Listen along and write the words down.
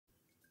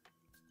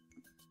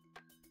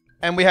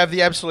And we have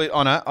the absolute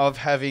honour of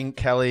having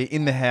Kelly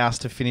in the house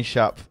to finish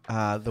up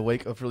the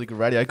week of Really Good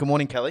Radio. Good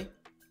morning, Kelly.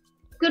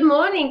 Good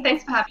morning.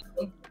 Thanks for having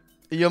me.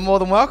 You're more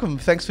than welcome.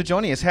 Thanks for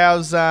joining us.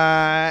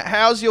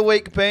 How's your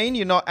week been?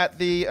 You're not at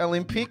the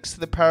Olympics,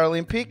 the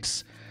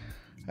Paralympics.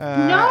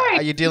 No.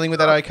 Are you dealing with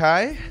that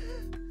okay?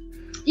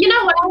 You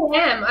know what?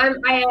 I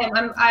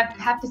am. I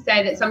have to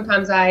say that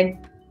sometimes I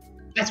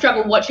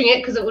struggle watching it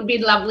because it would be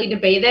lovely to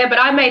be there, but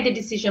I made the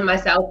decision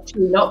myself to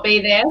not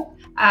be there.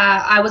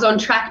 I was on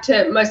track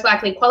to most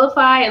likely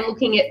qualify, and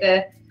looking at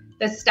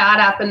the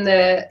startup and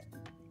the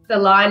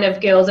line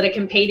of girls that are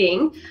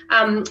competing,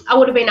 I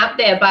would have been up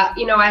there, but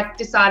I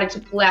decided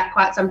to pull out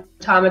quite some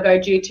time ago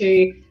due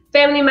to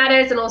family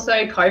matters and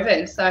also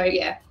COVID. So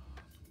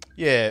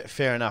yeah,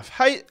 fair enough.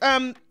 Hey,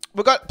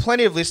 we've got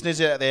plenty of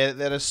listeners out there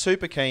that are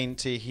super keen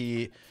to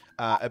hear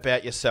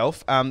about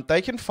yourself.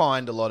 They can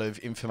find a lot of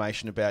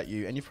information about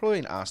you, and you've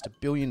probably been asked 1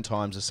 billion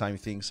times the same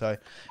thing, so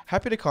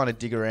happy to kind of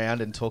dig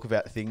around and talk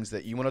about things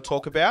that you want to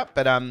talk about.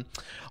 But I'm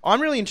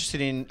really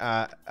interested in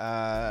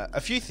a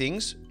few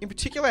things. In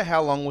particular,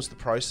 how long was the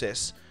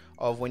process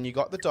of when you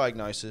got the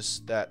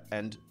diagnosis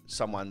and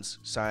someone's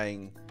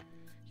saying,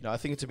 I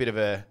think it's a bit of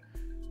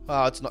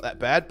it's not that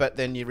bad, but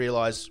then you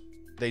realise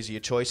these are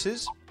your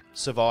choices,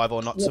 survive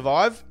or not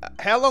survive.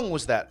 How long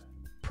was that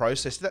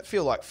process? Did that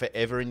feel like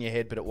forever in your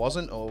head, but it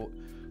wasn't, or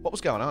what was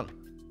going on?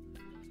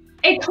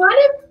 It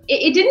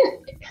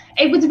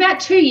was about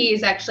 2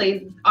 years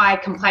actually. I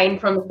complained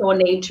from a sore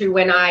knee to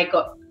when I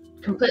got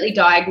completely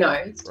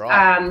diagnosed.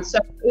 Right. So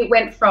it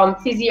went from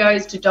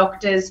physios to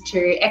doctors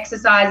to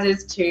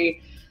exercises to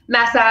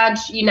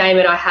massage, you name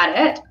it, I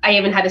had it. I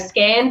even had a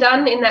scan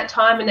done in that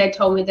time, and they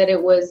told me that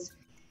it was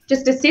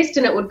just a cyst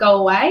and it would go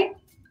away.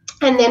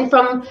 And then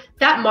from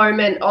that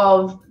moment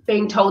of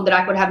being told that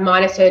I could have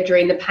minor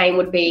surgery and the pain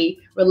would be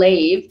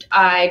relieved,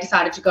 I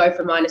decided to go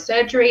for minor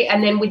surgery.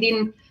 And then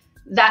within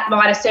that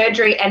minor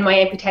surgery and my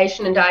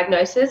amputation and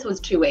diagnosis was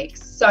 2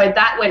 weeks. So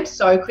that went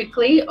so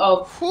quickly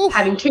of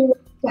having 2 weeks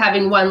to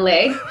having one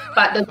leg.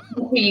 But the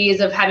 2 years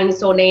of having a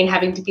sore knee and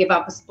having to give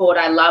up a sport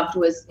I loved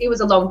was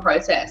a long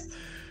process.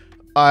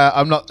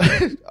 I'm not.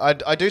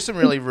 I do some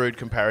really rude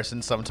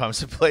comparisons sometimes,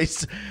 so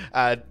please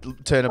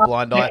turn a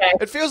blind eye. Okay.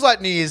 It feels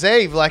like New Year's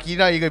Eve, like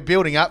you're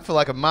building up for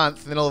like a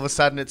month, and then all of a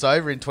sudden it's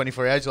over in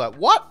 24 hours. You're like,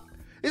 what?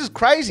 This is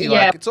crazy.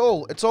 Yeah. Like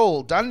it's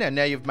all done now.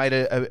 Now you've made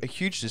a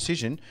huge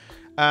decision.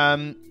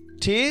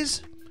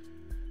 Tears.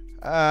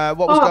 What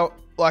was going?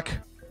 Like,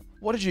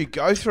 what did you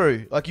go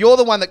through? Like, you're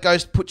the one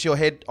that puts your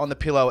head on the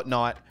pillow at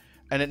night,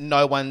 and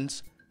no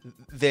one's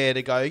there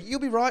to go, you'll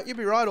be right,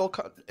 or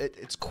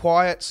it's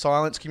quiet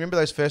silence. Can you remember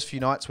those first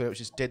few nights where it was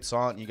just dead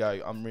silent and you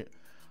go,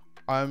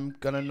 I'm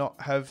gonna not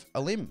have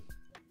a limb?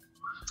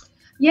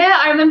 Yeah,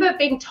 I remember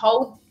being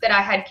told that I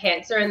had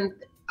cancer, and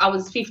I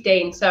was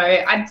 15, so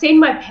I'd seen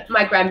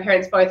my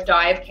grandparents both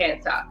die of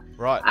cancer.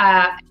 Right.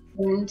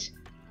 And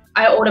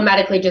I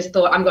automatically just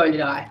thought, I'm going to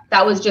die.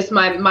 That was just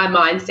my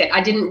mindset.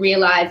 I didn't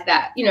realize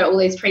that, all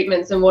these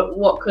treatments and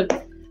what could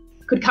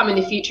come in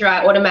the future.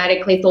 I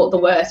automatically thought the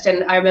worst.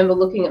 And I remember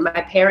looking at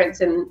my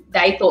parents, and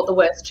they thought the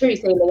worst too,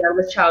 seeing the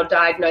youngest child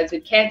diagnosed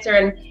with cancer.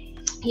 And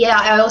yeah,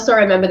 I also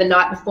remember the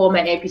night before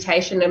my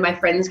amputation, and my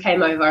friends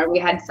came over and we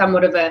had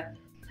somewhat of a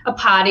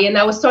party, and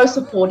they were so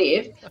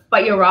supportive.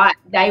 But you're right,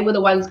 they were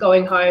the ones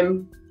going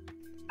home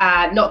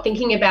not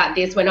thinking about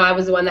this when I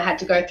was the one that had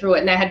to go through it,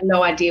 and they had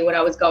no idea what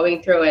I was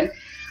going through. And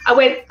I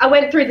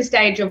went through the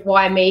stage of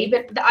why me,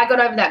 but I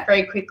got over that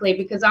very quickly,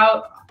 because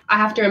I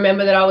have to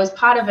remember that I was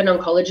part of an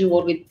oncology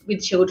ward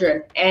with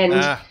children,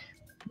 and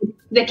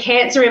the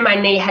cancer in my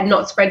knee had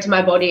not spread to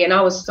my body, and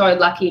I was so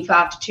lucky for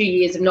after 2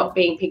 years of not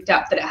being picked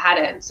up that it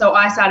hadn't. So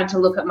I started to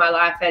look at my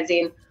life as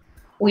in,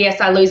 well,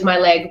 yes, I lose my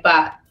leg,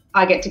 but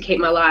I get to keep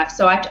my life.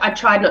 So I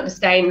tried not to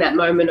stay in that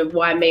moment of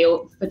why me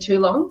for too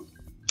long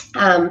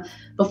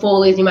before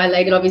losing my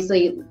leg, and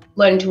obviously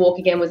learning to walk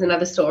again was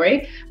another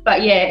story.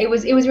 But yeah, it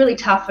was really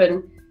tough,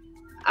 and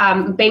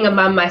being a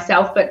mum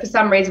myself, but for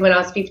some reason when I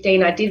was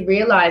 15, I did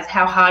realise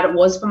how hard it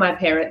was for my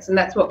parents, and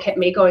that's what kept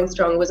me going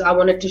strong. Was I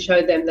wanted to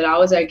show them that I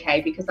was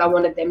okay, because I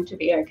wanted them to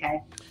be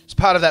okay. As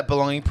part of that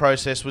belonging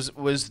process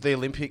was the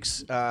Olympics.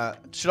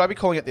 Should I be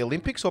calling it the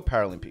Olympics or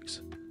Paralympics?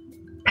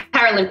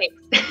 Paralympics.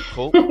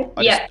 Cool.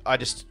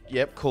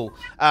 Yep, cool.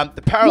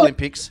 The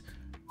Paralympics,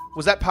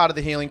 was that part of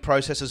the healing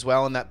process as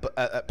well, and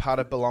that part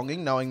of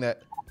belonging, knowing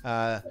that,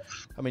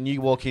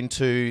 you walk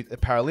into the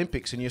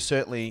Paralympics and you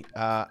certainly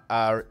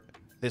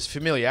there's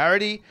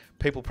familiarity.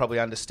 People probably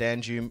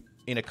understand you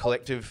in a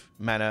collective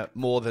manner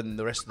more than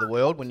the rest of the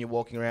world when you're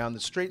walking around the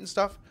street and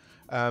stuff.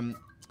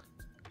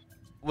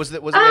 Was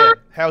it there?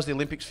 How was the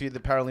Olympics for you, the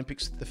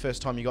Paralympics, the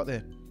first time you got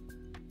there?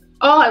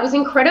 Oh, it was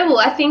incredible.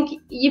 I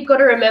think you've got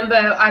to remember,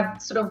 I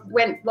sort of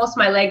lost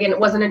my leg, and it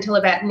wasn't until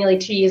about nearly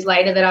 2 years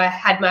later that I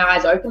had my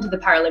eyes open to the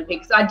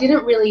Paralympics. I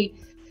didn't really,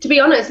 to be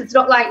honest, it's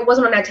not like it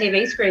wasn't on our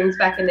TV screens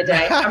back in the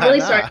day. I'm really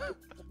sorry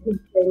for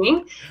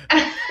streaming.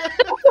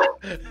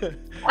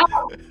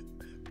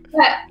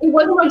 But it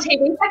wasn't on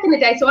TV back in the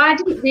day, so I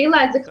didn't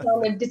realise the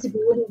kind of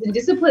disabilities and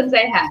disciplines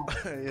they had.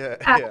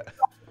 Yeah.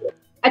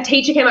 a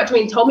teacher came up to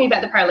me and told me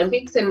about the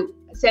Paralympics and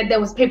said there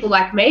was people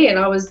like me, and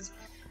I was,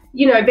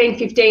 being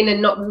 15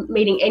 and not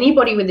meeting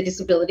anybody with a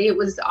disability, it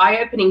was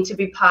eye-opening to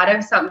be part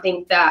of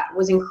something that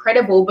was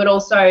incredible, but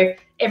also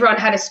everyone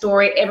had a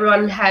story,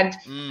 everyone had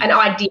an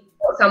idea of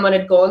what someone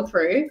had gone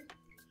through,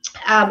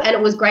 and it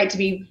was great to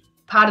be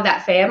part of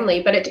that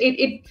family. But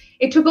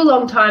it took a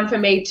long time for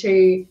me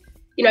to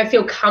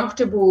feel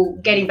comfortable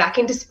getting back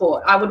into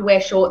sport. I would wear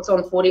shorts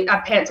on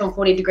pants on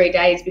 40-degree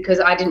days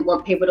because I didn't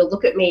want people to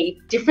look at me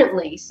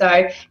differently.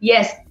 So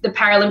yes, the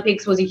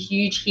Paralympics was a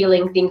huge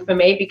healing thing for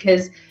me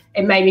because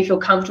it made me feel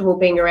comfortable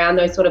being around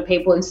those sort of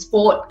people, and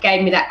sport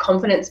gave me that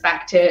confidence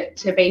back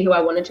to be who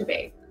I wanted to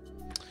be.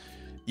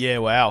 Yeah,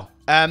 wow.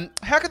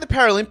 How can the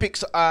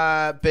Paralympics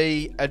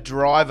be a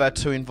driver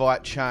to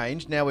invite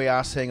change? Now we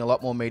are seeing a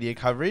lot more media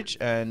coverage,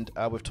 and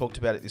we've talked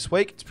about it this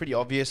week. It's pretty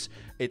obvious.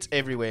 It's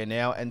everywhere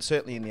now, and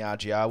certainly in the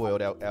RGR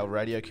world, our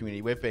radio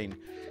community, we've been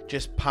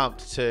just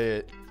pumped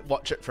to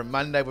watch it from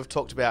Monday. We've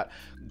talked about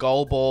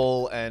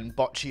goalball and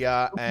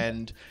boccia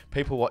and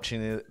people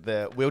watching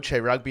the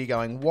wheelchair rugby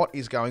going, what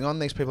is going on?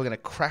 These people are going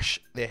to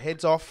crash their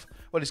heads off.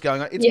 What is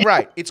going on? It's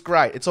great. It's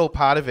great. It's all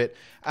part of it.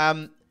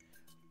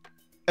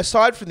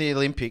 Aside from the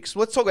Olympics,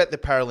 let's talk about the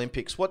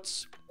Paralympics.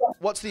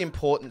 What's the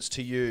importance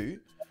to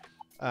you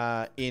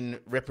in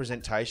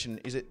representation?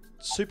 Is it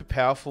super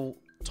powerful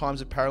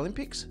times of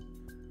Paralympics?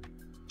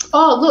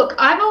 Oh, look,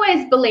 I've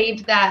always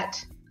believed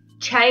that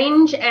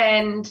change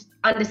and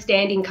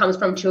understanding comes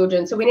from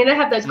children. So we need to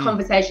have those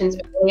conversations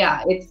earlier.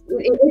 It's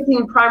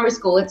in primary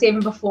school. It's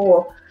even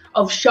before,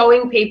 of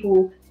showing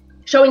kids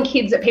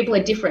that people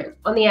are different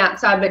on the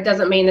outside, but it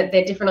doesn't mean that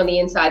they're different on the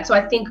inside. So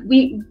I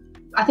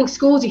think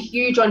schools are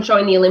huge on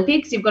showing the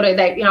Olympics. You've got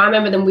to, I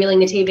remember them wheeling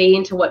the TV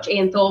in to watch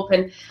Ian Thorpe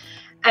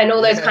and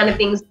all those kind of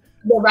things,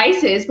 the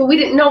races. But we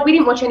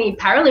didn't watch any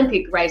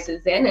Paralympic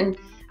races then. And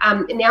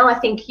now I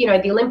think,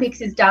 the Olympics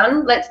is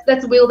done.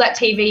 Let's wheel that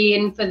TV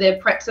in for the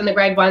preps and the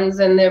grade ones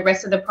and the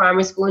rest of the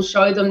primary school and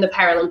show them the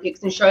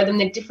Paralympics and show them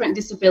the different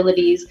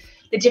disabilities,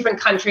 the different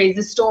countries,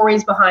 the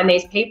stories behind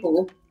these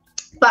people.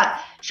 But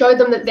show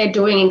them that they're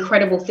doing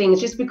incredible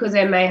things. Just because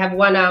they may have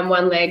one arm,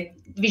 one leg,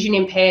 vision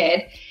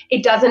impaired,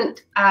 it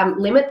doesn't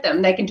limit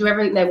them. They can do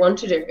everything they want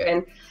to do.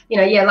 And,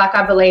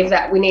 I believe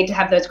that we need to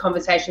have those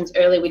conversations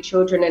early with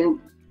children. And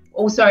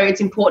also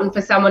it's important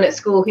for someone at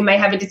school who may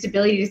have a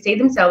disability to see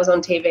themselves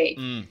on TV,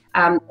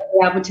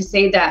 be able to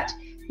see that,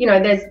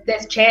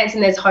 there's chance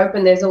and there's hope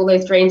and there's all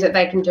those dreams that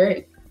they can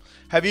do.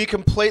 Have you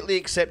completely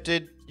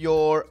accepted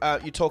you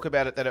talk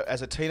about it that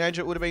as a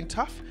teenager it would have been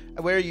tough?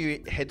 Where are you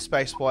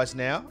headspace-wise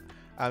now?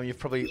 You've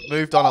probably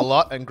moved on a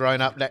lot and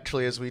grown up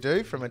naturally as we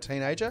do from a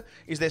teenager.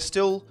 Is there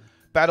still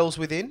battles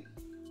within?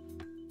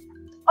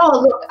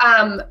 Oh, look,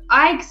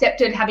 I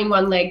accepted having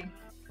one leg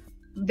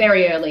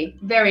very early.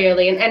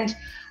 And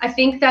I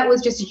think that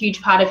was just a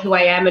huge part of who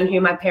I am and who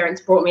my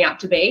parents brought me up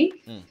to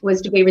be,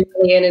 was to be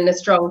resilient and a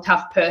strong,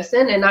 tough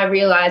person. And I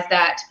realized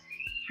that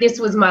this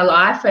was my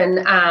life and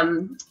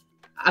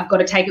I've got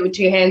to take it with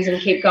two hands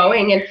and keep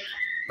going.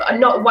 And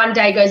not one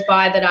day goes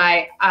by that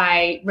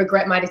I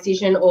regret my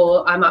decision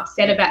or I'm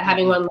upset about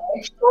having one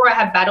leg. Sure, I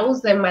have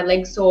battles, then my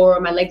leg's sore or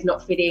my leg's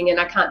not fitting and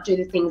I can't do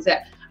the things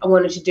that I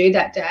wanted to do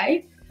that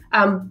day.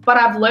 But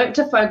I've learnt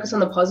to focus on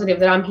the positive,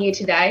 that I'm here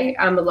today,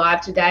 I'm alive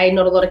today.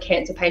 Not a lot of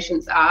cancer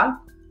patients are.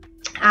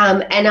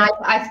 And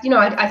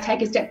I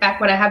take a step back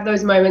when I have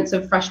those moments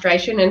of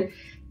frustration and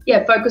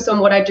focus on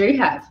what I do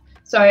have.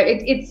 So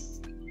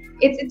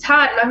it's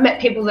hard, and I've met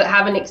people that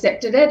haven't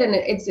accepted it, and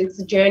it's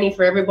a journey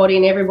for everybody,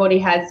 and everybody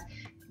has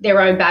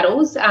their own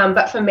battles.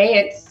 But for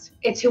me,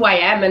 it's who I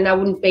am, and I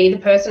wouldn't be the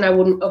person. I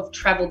wouldn't have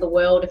travelled the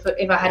world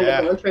if I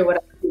hadn't gone through what I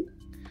did.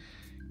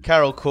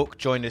 Carol Cook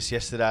joined us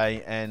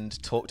yesterday and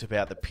talked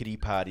about the pity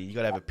party. You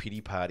got to have a pity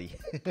party.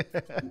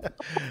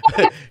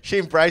 She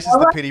embraces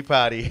the pity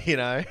party,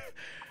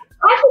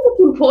 I think it's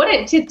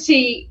important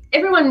to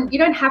everyone. You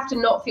don't have to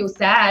not feel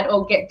sad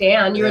or get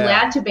down. You're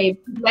allowed to be.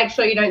 Make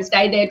sure you don't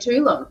stay there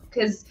too long,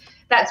 because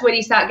that's when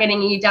you start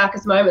getting in your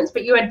darkest moments.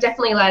 But you are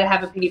definitely allowed to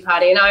have a pity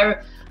party. And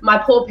my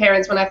poor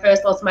parents, when I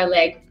first lost my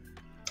leg,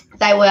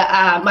 they were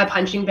my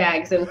punching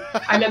bags. And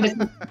I remember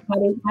some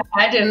parties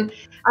I had, and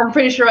I'm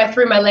pretty sure I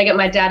threw my leg at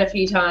my dad a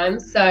few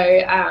times. So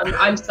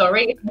I'm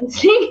sorry.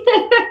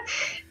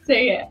 So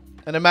yeah.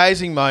 An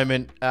amazing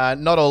moment.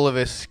 Not all of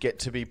us get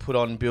to be put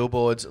on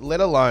billboards, let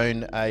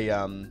alone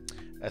a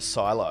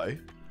silo.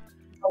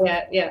 Oh,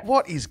 yeah.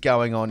 What is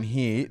going on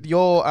here?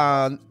 You're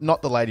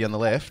not the lady on the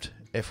left,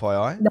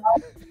 FYI. No.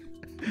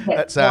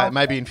 That's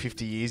maybe in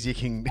 50 years you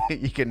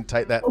can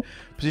take that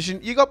position.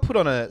 You got put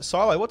on a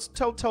silo.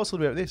 Tell us a little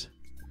bit about this.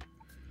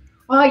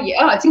 Oh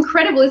yeah, it's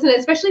incredible, isn't it?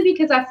 Especially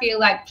because I feel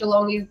like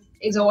Geelong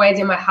is always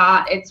in my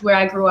heart. It's where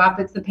I grew up.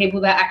 It's the people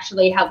that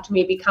actually helped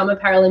me become a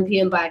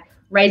Paralympian by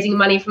raising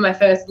money for my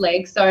first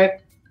leg. So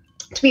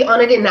to be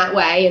honoured in that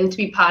way and to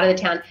be part of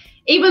the town,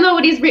 even though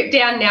it is ripped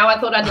down now, I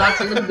thought I'd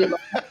last a little bit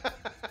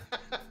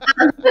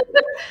longer.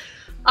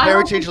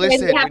 Heritage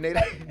listed. We need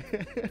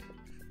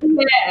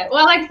Yeah,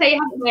 well, like I say,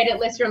 you haven't made it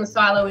unless you're on the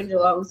silo in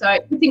Geelong. So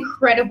it's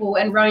incredible,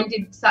 and Rowan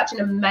did such an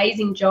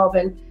amazing job.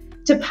 And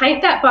to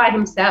paint that by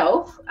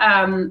himself,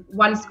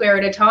 one square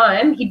at a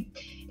time,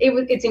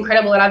 it's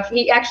incredible. And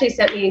he actually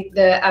sent me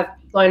a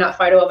blown up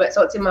photo of it,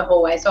 so it's in my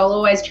hallway. So I'll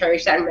always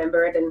cherish that and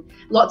remember it. And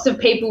lots of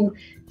people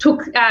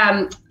took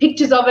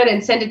pictures of it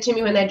and sent it to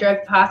me when they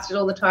drove past it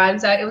all the time.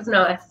 So it was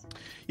nice.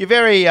 You're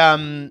very,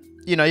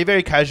 you're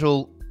very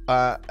casual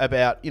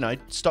about,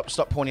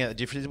 stop pointing out the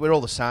differences. We're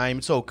all the same.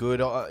 It's all good.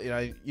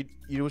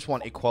 You just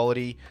want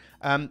equality.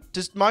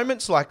 Does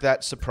moments like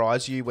that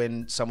surprise you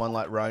when someone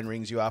like Rowan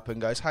rings you up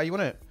and goes, "Hey, I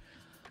want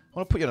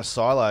to put you on a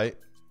silo"?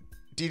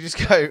 Do you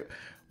just go,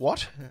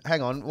 "What?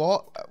 Hang on,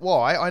 what?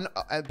 Why?"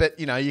 But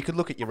you could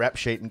look at your rap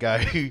sheet and go,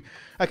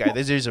 "Okay,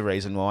 there's a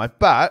reason why."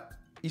 But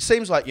it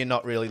seems like you're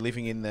not really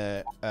living in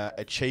the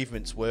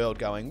achievements world,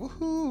 going,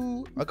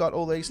 "Woohoo! I got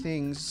all these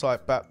things." It's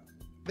like, but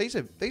these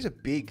are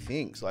big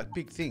things, like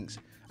big things.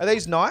 Are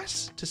these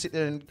nice to sit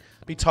there and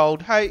be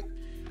told, "Hey,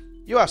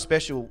 you are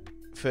special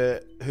for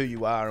who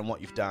you are and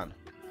what you've done"?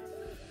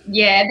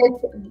 Yeah,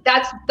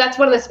 that's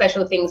one of the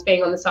special things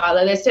being on the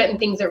silo. There's certain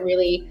things that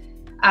really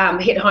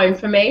hit home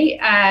for me,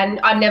 and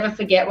I never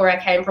forget where I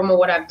came from or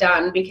what I've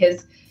done,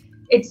 because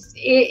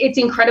it's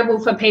incredible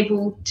for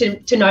people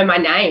to know my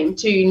name,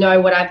 to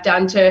know what I've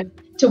done, to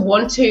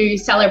want to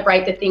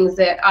celebrate the things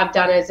that I've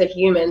done as a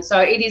human. So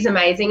it is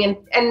amazing.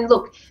 And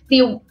look,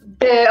 the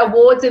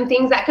awards and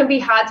things, that can be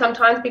hard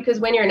sometimes, because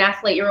when you're an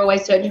athlete, you're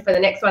always searching for the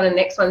next one and the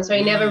next one. So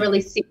you never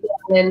really sit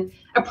down and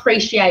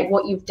appreciate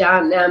what you've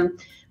done.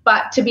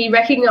 But to be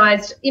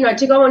recognised,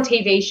 to go on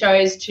TV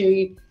shows,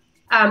 to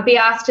be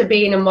asked to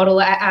be in a model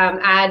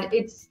ad,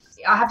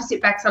 I have to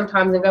sit back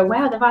sometimes and go,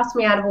 wow, they've asked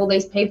me out of all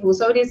these people.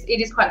 So it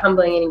is quite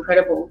humbling and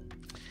incredible.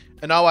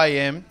 An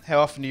OAM, how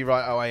often do you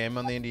write OAM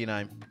on the end of your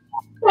name?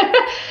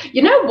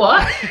 You know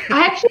what?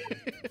 I've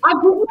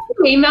written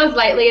some emails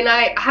lately, and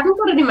I haven't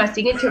got it in my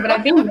signature, but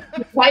I've been,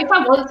 if I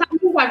want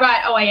something, I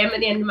write OAM at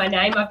the end of my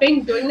name. I've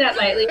been doing that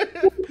lately.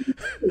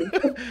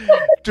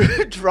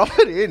 Drop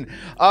it in.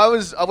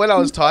 When I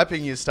was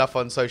typing your stuff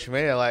on social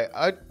media, like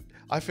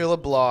I feel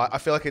obliged. I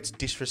feel like it's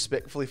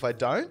disrespectful if I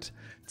don't.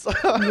 It's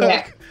like,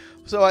 yeah.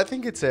 So I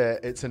think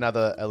it's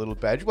another little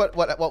badge. What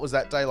was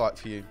that day like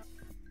for you?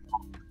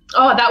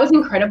 Oh, that was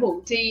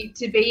incredible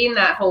to be in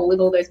that hall with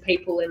all those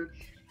people, and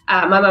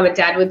my mum and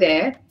dad were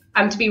there.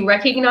 To be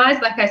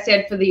recognised, like I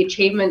said, for the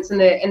achievements and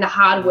the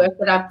hard work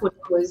that I've put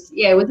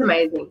it was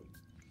amazing.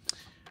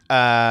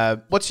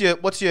 What's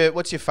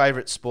your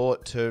favourite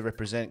sport to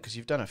represent? Because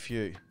you've done a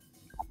few.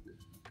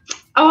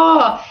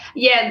 Oh,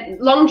 yeah,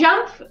 long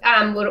jump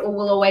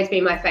will always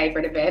be my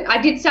favourite event.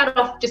 I did start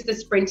off just the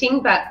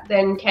sprinting, but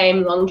then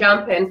came long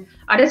jump, and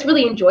I just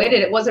really enjoyed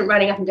it. It wasn't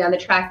running up and down the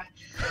track.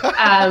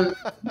 It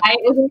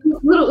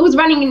was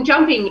running and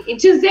jumping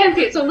into the sand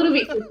pit, so a little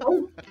bit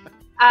different.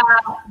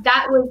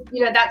 That was,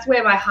 that's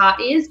where my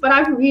heart is. But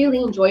I really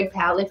enjoyed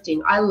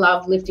powerlifting. I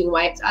love lifting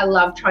weights. I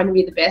love trying to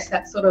be the best.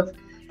 That's sort of,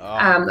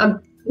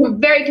 I'm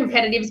very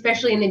competitive,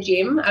 especially in the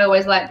gym. I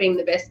always like being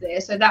the best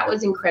there. So that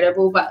was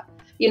incredible. But,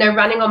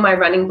 running on my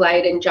running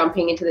blade and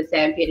jumping into the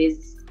sand pit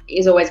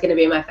is always going to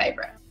be my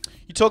favourite.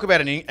 You talk about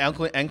an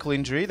ankle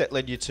injury that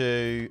led you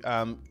to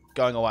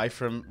going away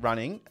from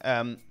running.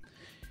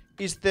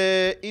 Is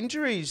there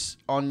injuries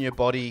on your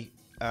body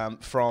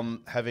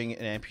from having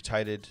an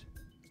amputated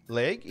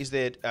leg? Is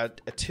there a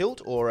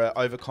tilt or an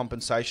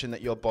overcompensation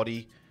that your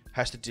body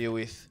has to deal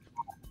with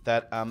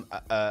that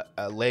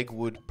a leg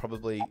would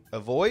probably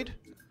avoid?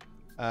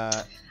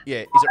 Is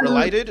it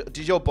related?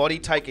 Did your body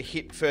take a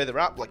hit further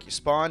up, like your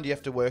spine? Do you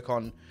have to work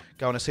on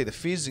going to see the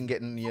phys and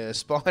getting your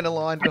spine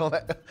aligned and all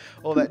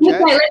that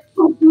jazz? Okay, let's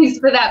talk phys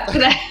for that.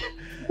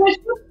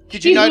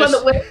 Did you notice?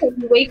 One that works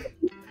every week.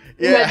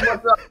 Yeah.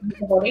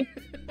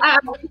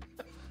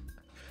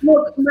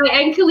 Look, my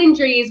ankle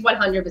injury is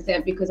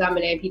 100% because I'm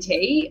an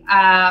amputee.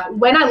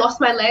 When I lost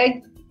my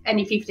leg, and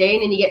you're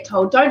 15 and you get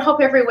told, don't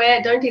hop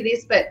everywhere, don't do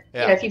this, but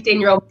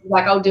 15-year-old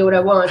like, I'll do what I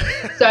want.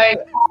 So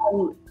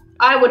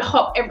I would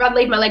hop, I'd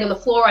leave my leg on the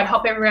floor, I'd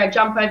hop everywhere, I'd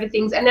jump over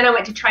things, and then I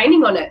went to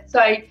training on it.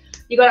 So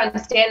you got to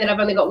understand that I've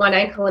only got one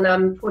ankle and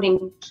I'm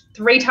putting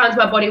 3 times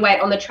my body weight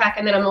on the track,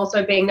 and then I'm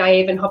also being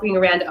naive and hopping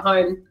around at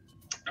home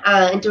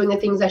and doing the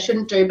things I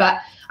shouldn't do, but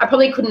I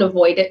probably couldn't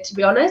avoid it, to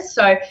be honest.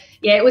 So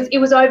yeah, it was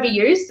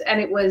overuse,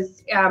 and it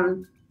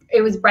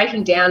was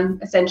breaking down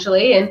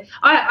essentially. And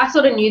I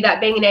sort of knew that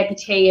being an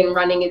amputee and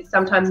running is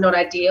sometimes not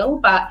ideal,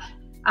 but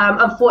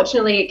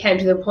unfortunately it came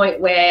to the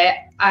point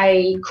where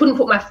I couldn't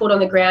put my foot on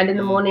the ground in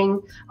the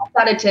morning. I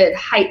started to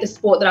hate the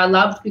sport that I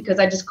loved because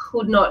I just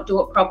could not do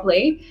it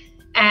properly.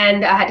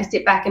 And I had to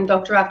sit back, and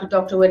doctor after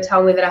doctor would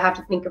tell me that I have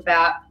to think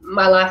about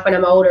my life when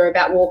I'm older,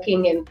 about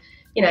walking and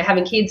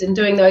having kids and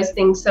doing those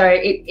things. So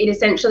it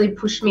essentially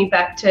pushed me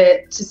back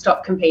to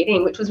stop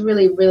competing, which was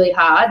really, really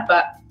hard.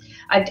 But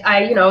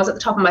I was at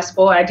the top of my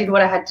sport. I did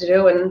what I had to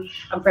do, and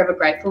I'm forever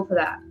grateful for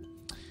that.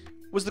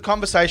 Was the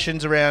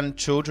conversations around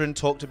children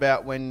talked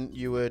about when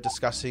you were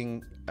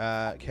discussing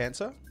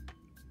cancer?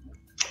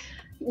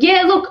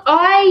 Yeah, look,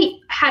 I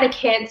had a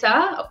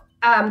cancer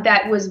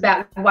that was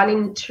about 1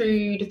 in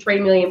 2 to 3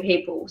 million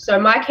people. So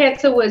my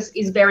cancer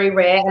is very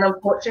rare, and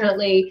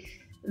unfortunately,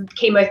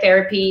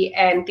 chemotherapy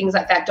and things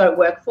like that don't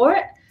work for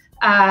it.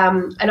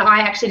 And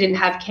I actually didn't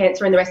have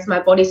cancer in the rest of my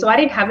body, so I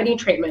didn't have any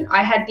treatment.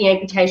 I had the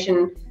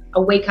amputation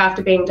a week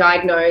after being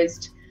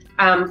diagnosed.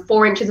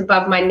 4 inches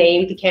above my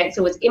knee, the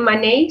cancer was in my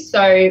knee,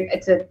 so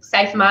it's a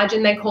safe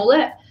margin, they call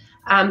it.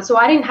 So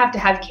I didn't have to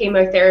have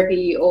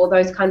chemotherapy or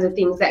those kinds of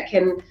things that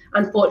can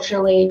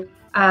unfortunately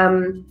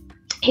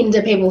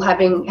hinder people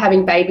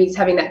having babies,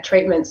 having that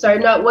treatment. So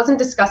no, it wasn't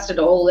discussed at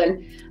all,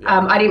 and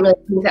I didn't really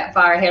think that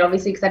far ahead,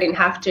 obviously, because I didn't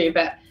have to.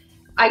 But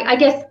I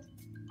guess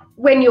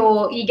when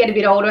you get a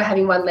bit older,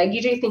 having one leg,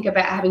 you do think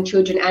about having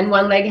children and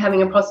one leg,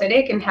 having a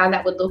prosthetic, and how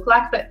that would look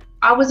like. But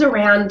I was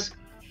around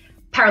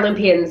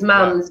Paralympians,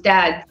 mums,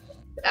 dads,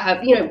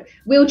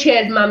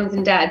 wheelchairs, mums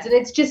and dads, and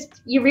it's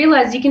just, you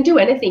realise you can do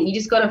anything. You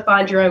just got to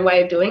find your own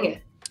way of doing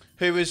it.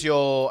 Who was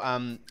your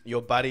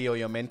buddy or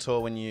your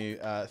mentor when you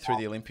through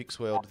the Olympics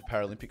world, the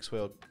Paralympics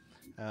world?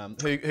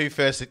 Who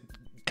first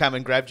come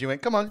and grabbed you and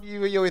went, come on,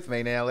 you're with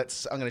me now.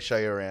 I'm going to show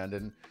you around.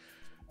 And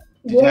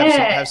did you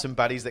have some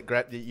buddies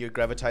that you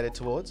gravitated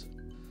towards?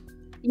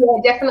 Yeah,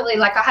 definitely.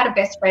 Like, I had a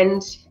best friend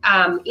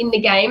in the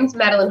games,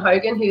 Madeline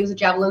Hogan, who was a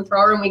javelin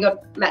thrower, and we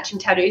got matching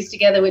tattoos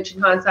together, which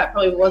in hindsight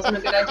probably wasn't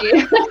a good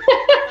idea.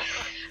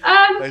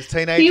 Those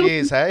teenage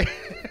years, hey?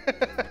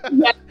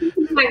 Yeah,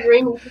 my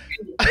room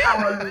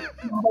my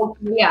whole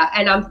career,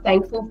 and I'm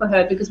thankful for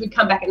her, because we'd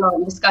come back at night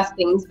and discuss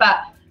things. But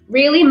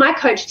really, my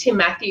coach, Tim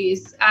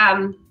Matthews,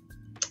 and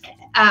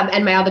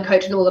my other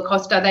coach, Nola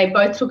Costa, they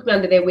both took me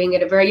under their wing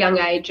at a very young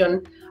age,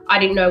 and I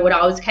didn't know what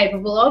I was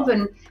capable of,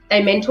 and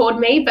they mentored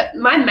me. But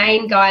my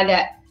main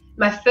guy,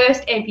 my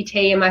first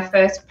amputee and my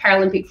first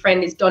Paralympic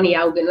friend, is Donnie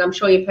Elgin. I'm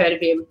sure you've heard of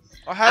him.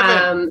 I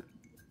haven't.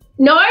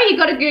 No, you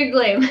got to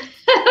Google him.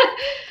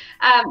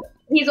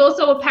 He's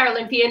also a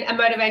Paralympian, a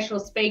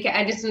motivational speaker,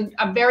 and just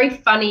a very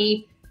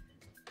funny,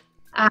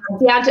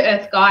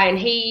 down-to-earth guy. And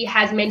he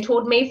has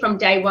mentored me from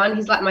day one.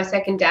 He's like my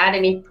second dad,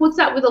 and he puts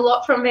up with a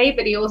lot from me,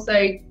 but he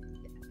also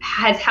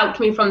has helped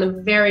me from the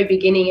very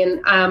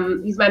beginning.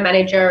 And he's my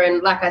manager.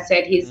 And like I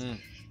said,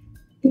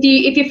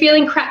 if you're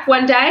feeling crap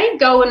one day,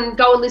 go and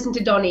listen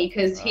to Donnie,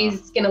 because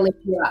he's going to lift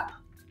you up.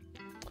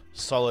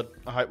 Solid.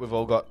 I hope we've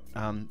all got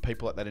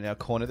people like that in our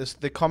corner.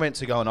 The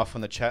comments are going off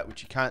on the chat,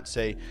 which you can't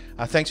see.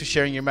 Thanks for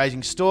sharing your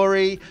amazing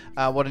story.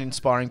 What an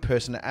inspiring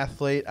person and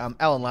athlete.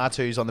 Alan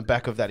Latu's on the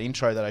back of that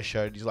intro that I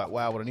showed. He's like,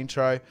 wow, what an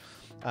intro.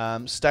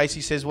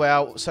 Stacey says,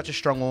 wow, such a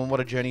strong woman.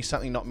 What a journey.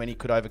 Something not many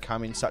could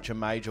overcome in such a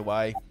major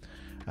way.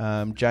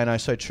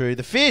 Jano, so true.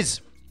 The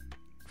Fizz.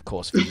 Of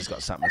course, Fizz has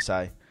got something to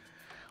say.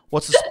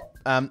 What's the...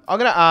 I'm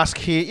going to ask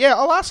here. Yeah,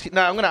 I'll ask.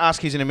 No, I'm going to ask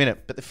his in a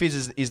minute. But the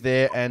Fizz is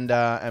there, and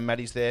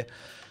Maddie's there.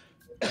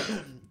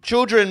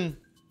 Children,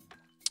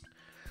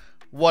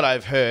 what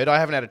I've heard, I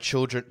haven't had a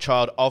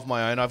child of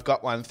my own. I've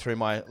got one through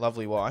my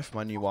lovely wife,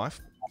 my new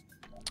wife.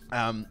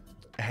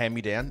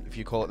 Hand-me-down, if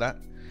you call it that.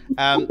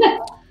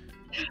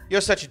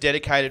 You're such a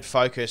dedicated,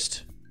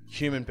 focused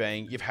human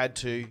being. You've had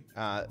to.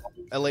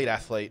 Elite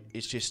athlete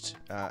is just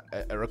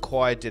a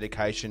required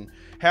dedication.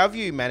 How have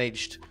you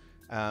managed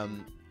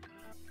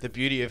the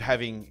beauty of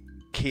having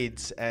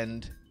kids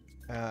and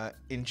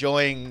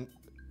enjoying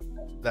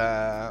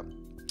the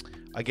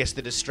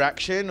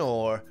distraction,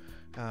 or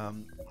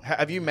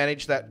have you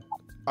managed that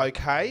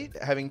okay,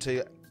 having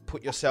to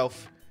put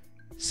yourself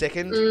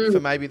second for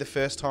maybe the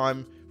first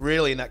time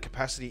really in that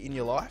capacity in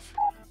your life?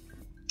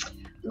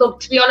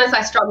 Look, to be honest,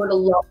 I struggled a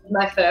lot with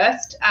my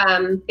first,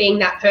 being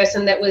that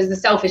person that was the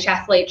selfish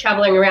athlete,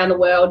 traveling around the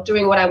world,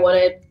 doing what I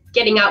wanted,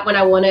 getting up when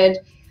I wanted,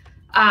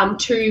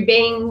 to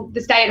being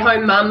the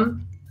stay-at-home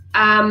mum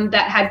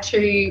that had to,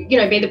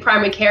 be the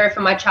primary carer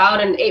for my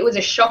child. And it was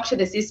a shock to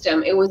the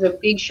system. It was a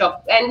big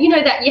shock. And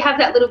that you have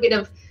that little bit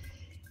of,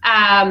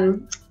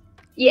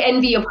 you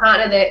envy your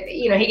partner that,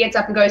 he gets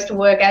up and goes to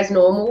work as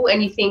normal,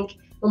 and you think,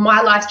 well,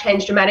 my life's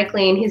changed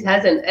dramatically and his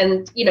hasn't.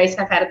 And, you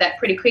snap out of that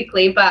pretty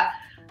quickly. But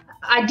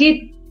I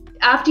did,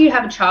 after you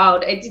have a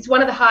child, it's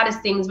one of the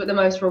hardest things, but the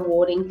most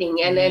rewarding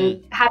thing. And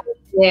then having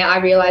him there, I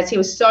realized he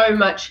was so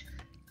much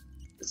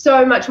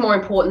more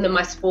important than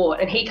my sport,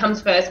 and he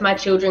comes first. My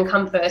children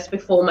come first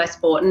before my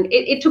sport. And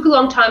it took a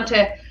long time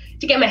to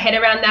get my head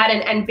around that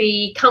and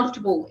be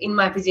comfortable in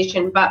my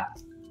position. But,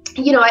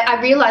 I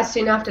realized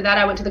soon after that,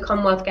 I went to the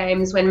Commonwealth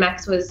Games when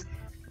Max was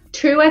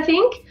 2, I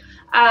think.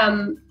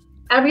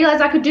 I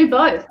realized I could do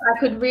both. I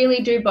could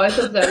really do both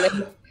of them.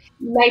 And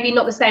maybe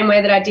not the same way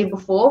that I did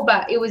before,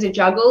 but it was a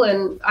juggle,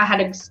 and I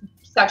had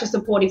such a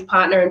supportive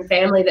partner and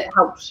family that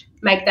helped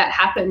make that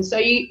happen. So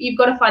you've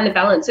got to find the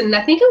balance. And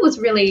I think it was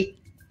really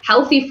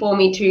healthy for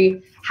me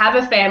to have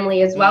a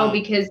family as well,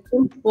 because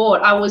in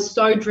sport I was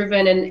so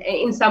driven and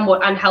in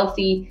somewhat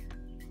unhealthy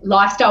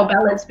lifestyle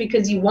balance,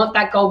 because you want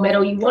that gold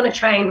medal, you want to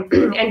train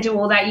and do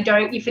all that,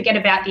 you forget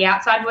about the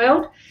outside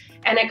world.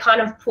 And it kind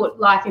of put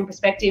life in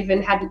perspective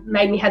and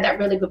made me have that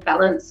really good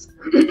balance.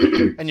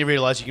 And you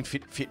realise you can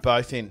fit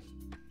both in.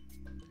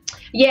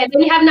 Yeah,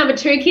 then you have number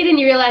 2 kid and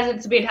you realise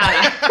it's a bit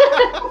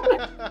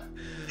harder.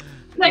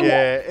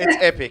 Yeah, it's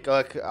epic.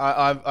 Like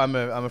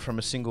I'm from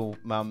a single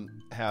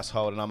mum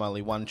household, and I'm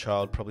only one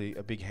child, probably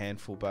a big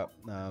handful. But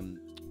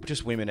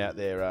just women out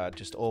there are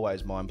just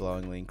always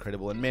mind-blowingly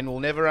incredible, and men will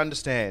never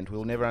understand.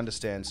 We'll never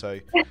understand. So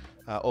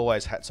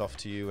always hats off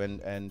to you,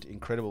 and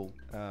incredible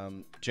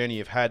journey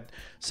you've had.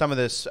 Some of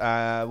this,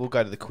 we'll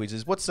go to the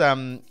quizzes. What's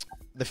the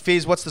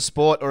Fizz? What's the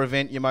sport or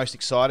event you're most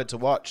excited to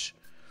watch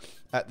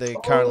at the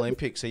current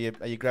Olympics? Are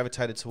you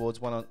gravitated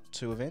towards one or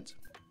two events?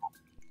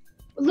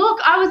 Look,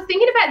 I was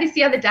thinking about this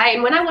the other day,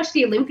 and when I watched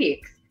the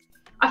Olympics,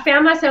 I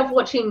found myself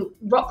watching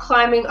rock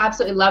climbing. I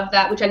absolutely loved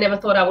that, which I never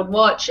thought I would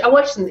watch. I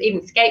watched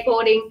even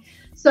skateboarding.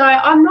 So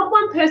I'm not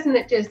one person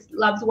that just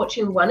loves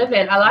watching one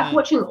event. I like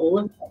watching all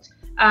of it.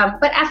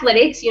 But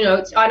athletics,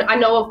 I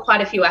know of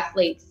quite a few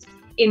athletes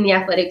in the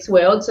athletics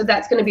world, so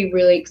that's going to be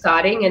really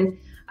exciting. And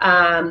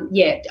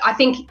I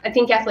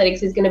think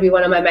athletics is going to be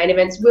one of my main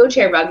events.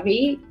 Wheelchair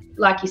rugby,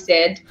 like you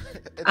said,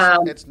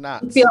 it's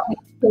nuts. We feel like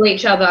we kill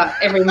each other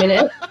every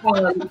minute.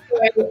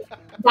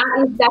 So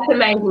that's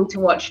amazing to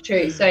watch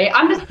too. So yeah,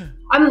 I'm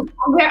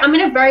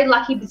in a very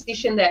lucky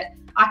position that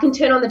I can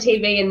turn on the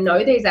TV and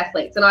know these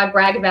athletes, and I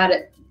brag about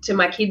it to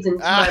my kids and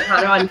to my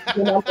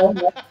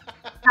partner.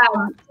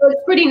 So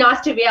it's pretty nice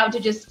to be able to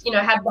just,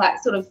 have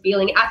that sort of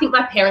feeling. I think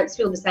my parents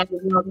feel the same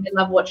as well. They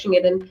love watching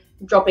it and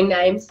dropping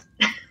names.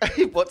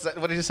 What's that?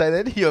 What did you say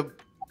then?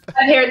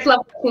 My parents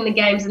love watching the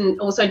games and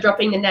also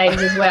dropping the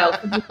names as well.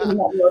 For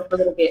a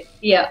little bit.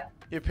 Yeah.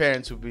 Your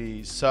parents will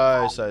be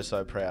so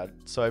proud.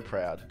 So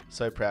proud.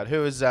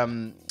 Who's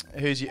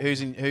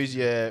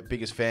your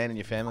biggest fan in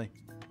your family?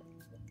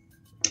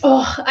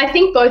 Oh, I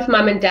think both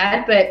mum and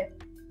dad, but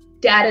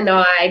Dad and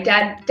I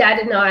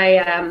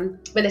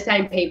we're the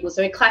same people,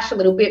 so we clash a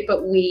little bit,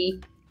 but we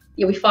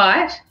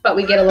fight, but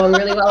we get along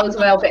really well as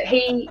well. But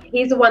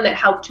he's the one that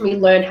helped me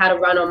learn how to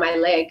run on my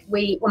leg,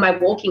 on my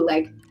walking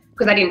leg,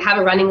 because I didn't have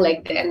a running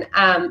leg then.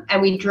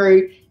 And we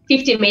drew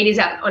 50 meters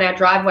out on our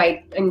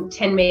driveway in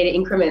 10-meter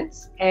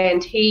increments,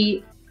 and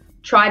he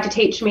tried to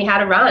teach me how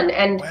to run.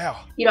 And wow.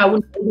 I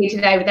wouldn't be here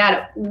today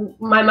without it.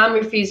 My mum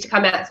refused to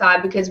come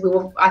outside because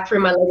I threw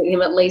my leg at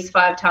him at least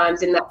 5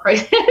 times in that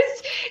process.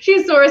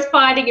 She saw us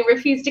fighting and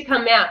refused to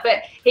come out,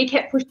 but he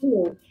kept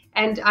pushing me.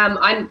 And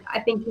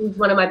I think he's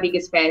one of my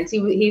biggest fans.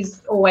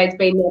 He's always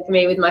been there for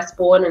me with my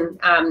sport and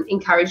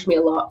encouraged me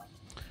a lot.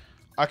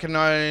 I can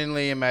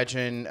only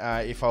imagine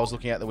if I was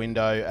looking out the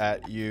window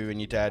at you and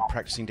your dad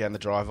practicing down the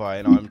driveway,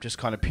 and I'm just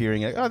kind of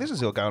peering at, this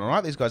is all going all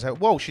right. These guys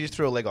whoa, she just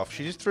threw her leg off.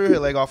 She just threw her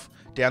leg off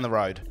down the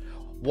road.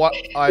 What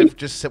have I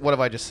just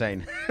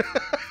seen?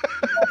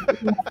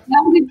 That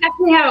was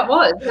exactly how it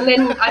was. And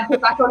then I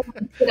put back on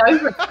and get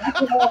over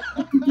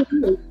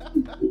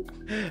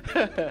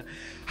it.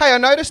 Hey, I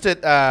noticed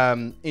it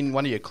in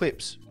one of your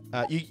clips.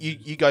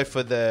 You go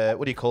for the,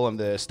 what do you call them,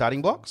 the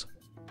starting blocks?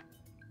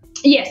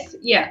 Yes,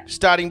 yeah.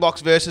 Starting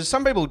blocks versus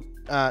some people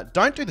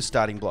don't do the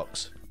starting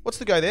blocks. What's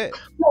the go there?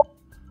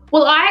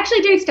 Well, I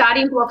actually do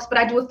starting blocks, but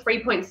I do a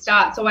 3-point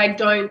start. So I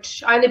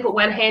only put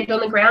one hand on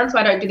the ground, so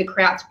I don't do the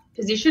crouch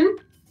position.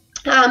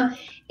 They're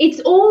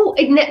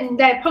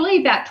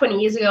probably about 20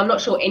 years ago. I'm not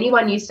sure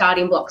anyone used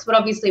starting blocks, but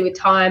obviously with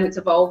time it's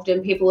evolved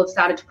and people have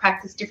started to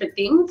practice different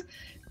things.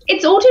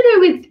 It's all to do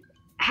with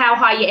how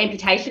high your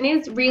amputation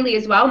is really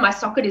as well. My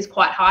socket is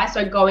quite high,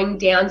 so going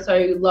down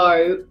so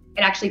low,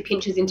 it actually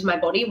pinches into my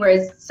body,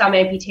 whereas some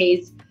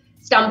amputees'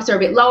 stumps are a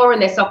bit lower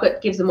and their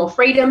socket gives them more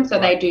freedom, so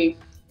they do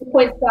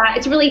points that.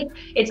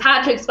 It's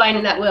hard to explain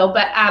in that world,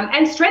 but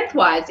and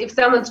strength-wise, if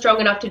someone's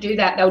strong enough to do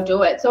that, they'll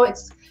do it. So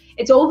it's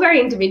all very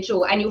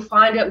individual, and you'll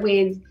find it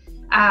with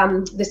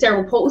the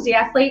cerebral palsy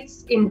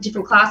athletes in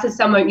different classes.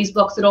 Some won't use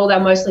blocks at all; they'll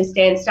mostly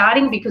stand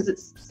starting because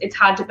it's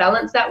hard to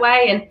balance that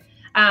way,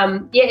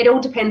 and it all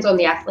depends on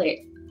the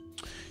athlete.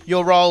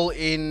 Your role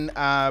in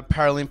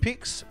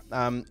Paralympics,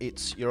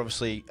 you're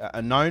obviously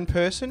a known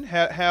person.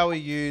 How are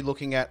you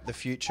looking at the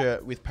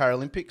future with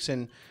Paralympics,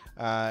 and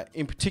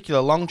in particular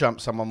long jump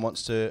someone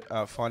wants to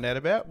find out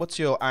about? What's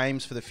your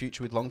aims for the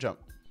future with long jump?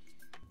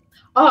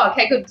 Oh,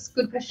 okay,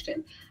 good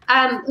question.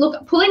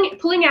 Look,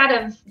 pulling out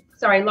of,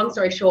 long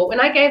story short, when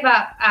I gave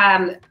up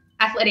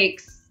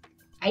athletics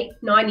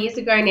 8-9 years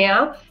ago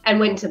now and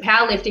went to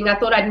powerlifting, I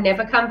thought I'd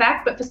never come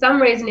back. But for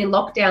some reason in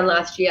lockdown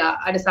last year,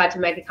 I decided to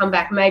make a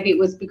comeback. Maybe it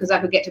was because I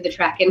could get to the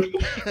track and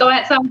go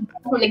outside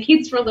from the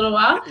kids for a little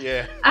while.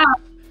 Yeah.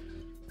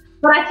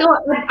 But I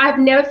thought I've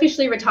never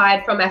officially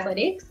retired from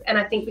athletics. And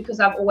I think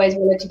because I've always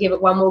wanted to give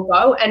it one more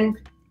go. And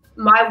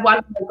my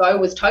one more go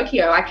was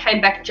Tokyo. I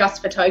came back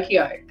just for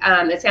Tokyo.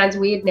 It sounds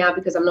weird now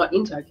because I'm not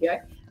in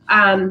Tokyo.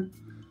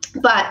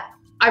 But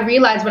I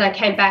realized when I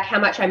came back how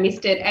much I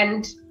missed it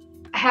and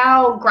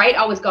how great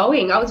I was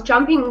going. I was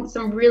jumping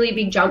some really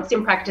big jumps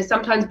in practice,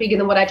 sometimes bigger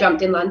than what I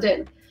jumped in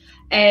London.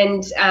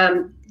 And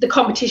the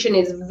competition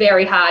is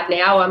very hard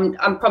now.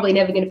 I'm probably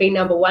never going to be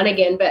number one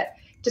again, but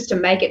just to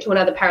make it to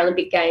another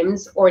Paralympic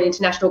Games or an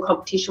international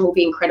competition will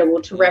be incredible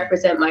to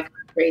represent my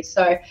country.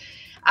 So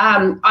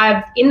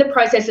I'm in the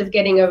process of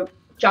getting a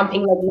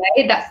jumping leg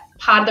made. That's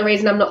part of the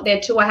reason I'm not there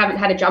too. I haven't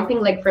had a jumping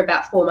leg for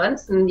about 4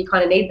 months, and you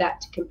kind of need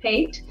that to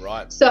compete.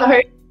 Right.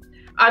 So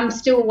I'm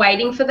still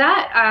waiting for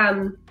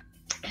that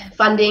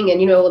funding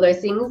and, you know, all those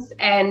things.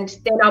 And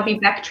then I'll be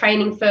back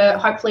training for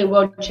hopefully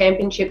World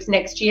Championships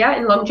next year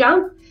in long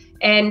jump.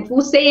 And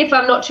we'll see if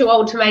I'm not too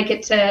old to make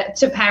it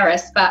to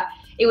Paris, but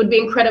it would be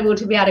incredible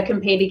to be able to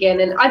compete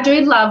again. And I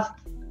do love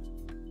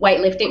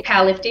weightlifting,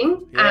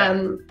 powerlifting,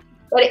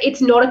 but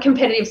it's not a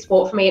competitive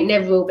sport for me. It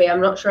never will be.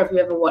 I'm not sure if you've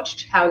ever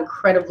watched how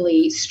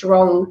incredibly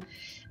strong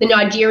the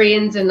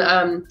Nigerians and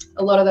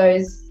a lot of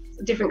those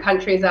different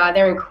countries are.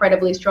 They're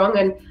incredibly strong,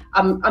 and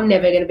I'm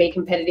never going to be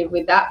competitive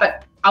with that.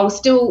 But I will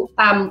still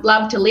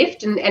love to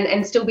lift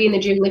and still be in the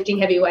gym lifting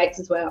heavy weights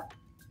as well.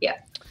 Yeah.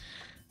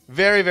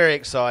 Very, very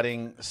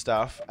exciting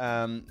stuff.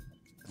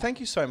 Thank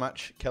you so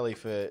much, Kelly,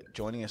 for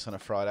joining us on a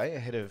Friday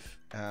ahead of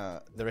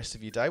the rest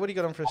of your day. What do you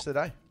got on for us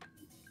today?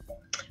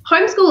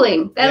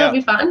 Homeschooling. That'll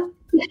be fun.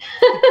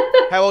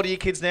 How old are your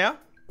kids now?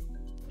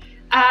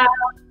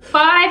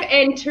 5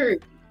 and 2.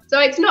 So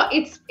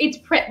it's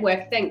prep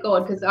work, thank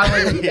God, because I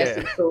wasn't the best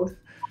at school.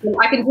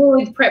 I can deal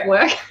with prep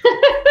work.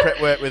 Prep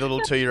work with a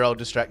little 2-year-old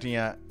distracting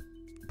you,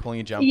 pulling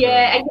your jumper.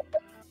 Yeah, and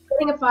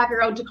getting a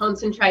 5-year-old to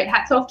concentrate.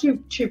 Hats off to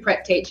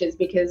prep teachers,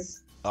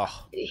 because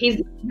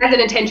he has an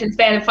attention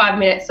span of 5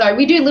 minutes. So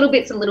we do little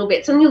bits,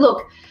 and you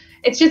look,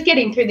 it's just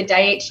getting through the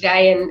day each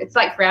day, and it's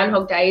like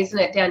Groundhog Day, isn't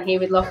it, down here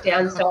with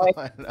lockdown? So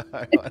I know.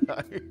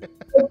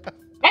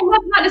 And my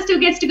partner still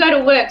gets to go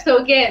to work, so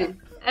again.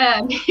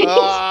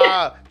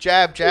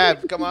 Jab,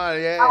 come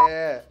on,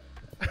 yeah.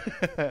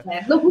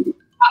 Look,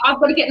 I've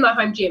got to get in my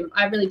home gym.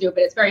 I really do,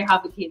 but it's very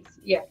hard with kids.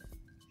 Yeah.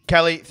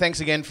 Kelly, thanks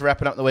again for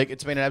wrapping up the week.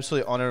 It's been an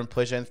absolute honour and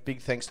pleasure, and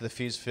big thanks to the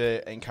Fizz for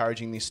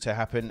encouraging this to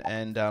happen,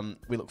 and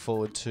we look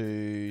forward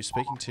to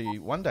speaking to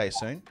you one day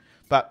soon.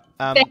 But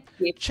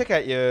check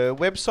out your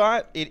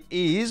website. It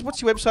is, what's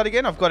your website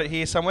again? I've got it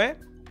here somewhere.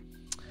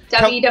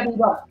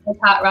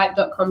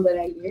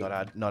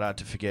 www.cartwright.com.au. Not hard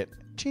to forget.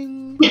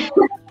 Ching.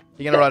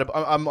 You're gonna write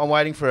I'm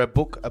waiting for a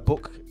book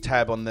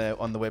tab on the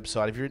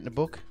website. Have you written a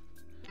book?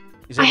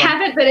 I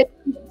haven't, but it's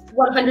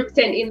 100%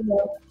 in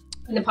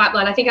the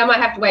pipeline. I think I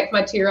might have to wait for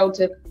my 2-year-old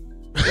to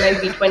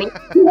maybe be 20.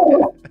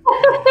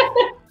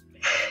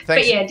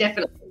 But yeah,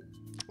 definitely.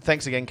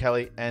 Thanks again,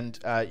 Kelly, and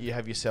you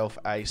have yourself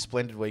a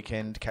splendid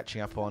weekend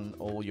catching up on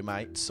all your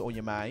mates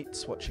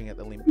watching at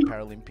the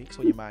Paralympics,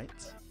 all your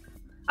mates.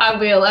 I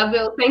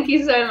will. Thank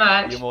you so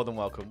much. You're more than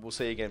welcome. We'll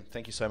see you again.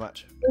 Thank you so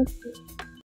much.